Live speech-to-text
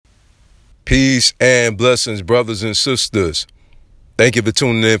Peace and blessings, brothers and sisters. Thank you for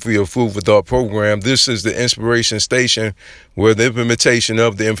tuning in for your Food for Thought program. This is the inspiration station where the implementation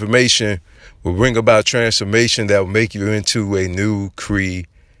of the information will bring about transformation that will make you into a new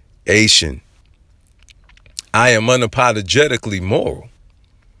creation. I am unapologetically moral.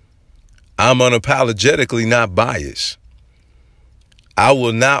 I'm unapologetically not biased. I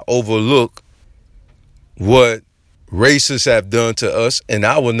will not overlook what racists have done to us, and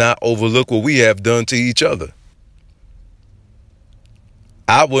I will not overlook what we have done to each other.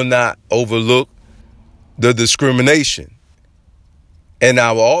 I will not overlook the discrimination, and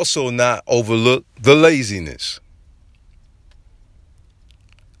I will also not overlook the laziness.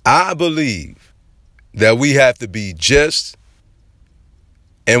 I believe that we have to be just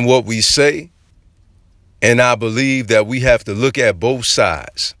in what we say, and I believe that we have to look at both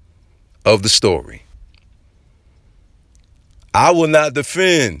sides of the story. I will not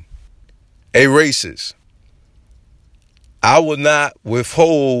defend a racist. I will not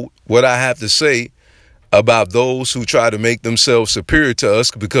withhold what I have to say about those who try to make themselves superior to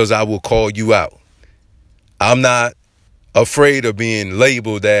us, because I will call you out. I'm not afraid of being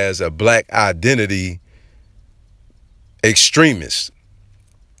labeled as a black identity extremist.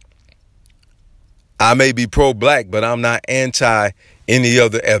 I may be pro-black, but I'm not anti any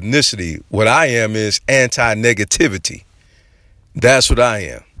other ethnicity. What I am is anti-negativity. That's what I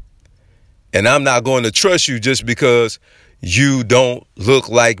am. And I'm not going to trust you just because you don't look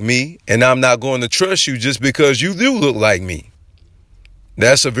like me. And I'm not going to trust you just because you do look like me.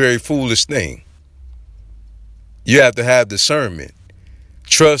 That's a very foolish thing. You have to have discernment.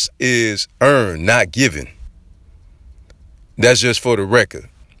 Trust is earned, not given. That's just for the record.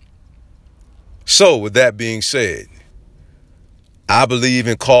 So with that being said, I believe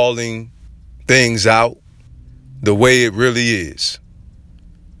in calling things out the way it really is.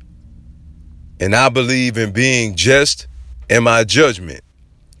 And I believe in being just in my judgment.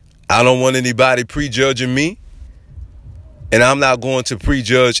 I don't want anybody prejudging me, and I'm not going to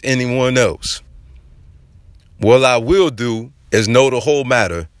prejudge anyone else. What I will do is know the whole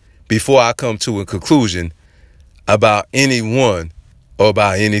matter before I come to a conclusion about anyone or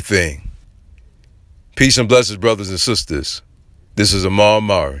about anything. Peace and blessings, brothers and sisters. This is Amar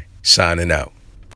Mari signing out.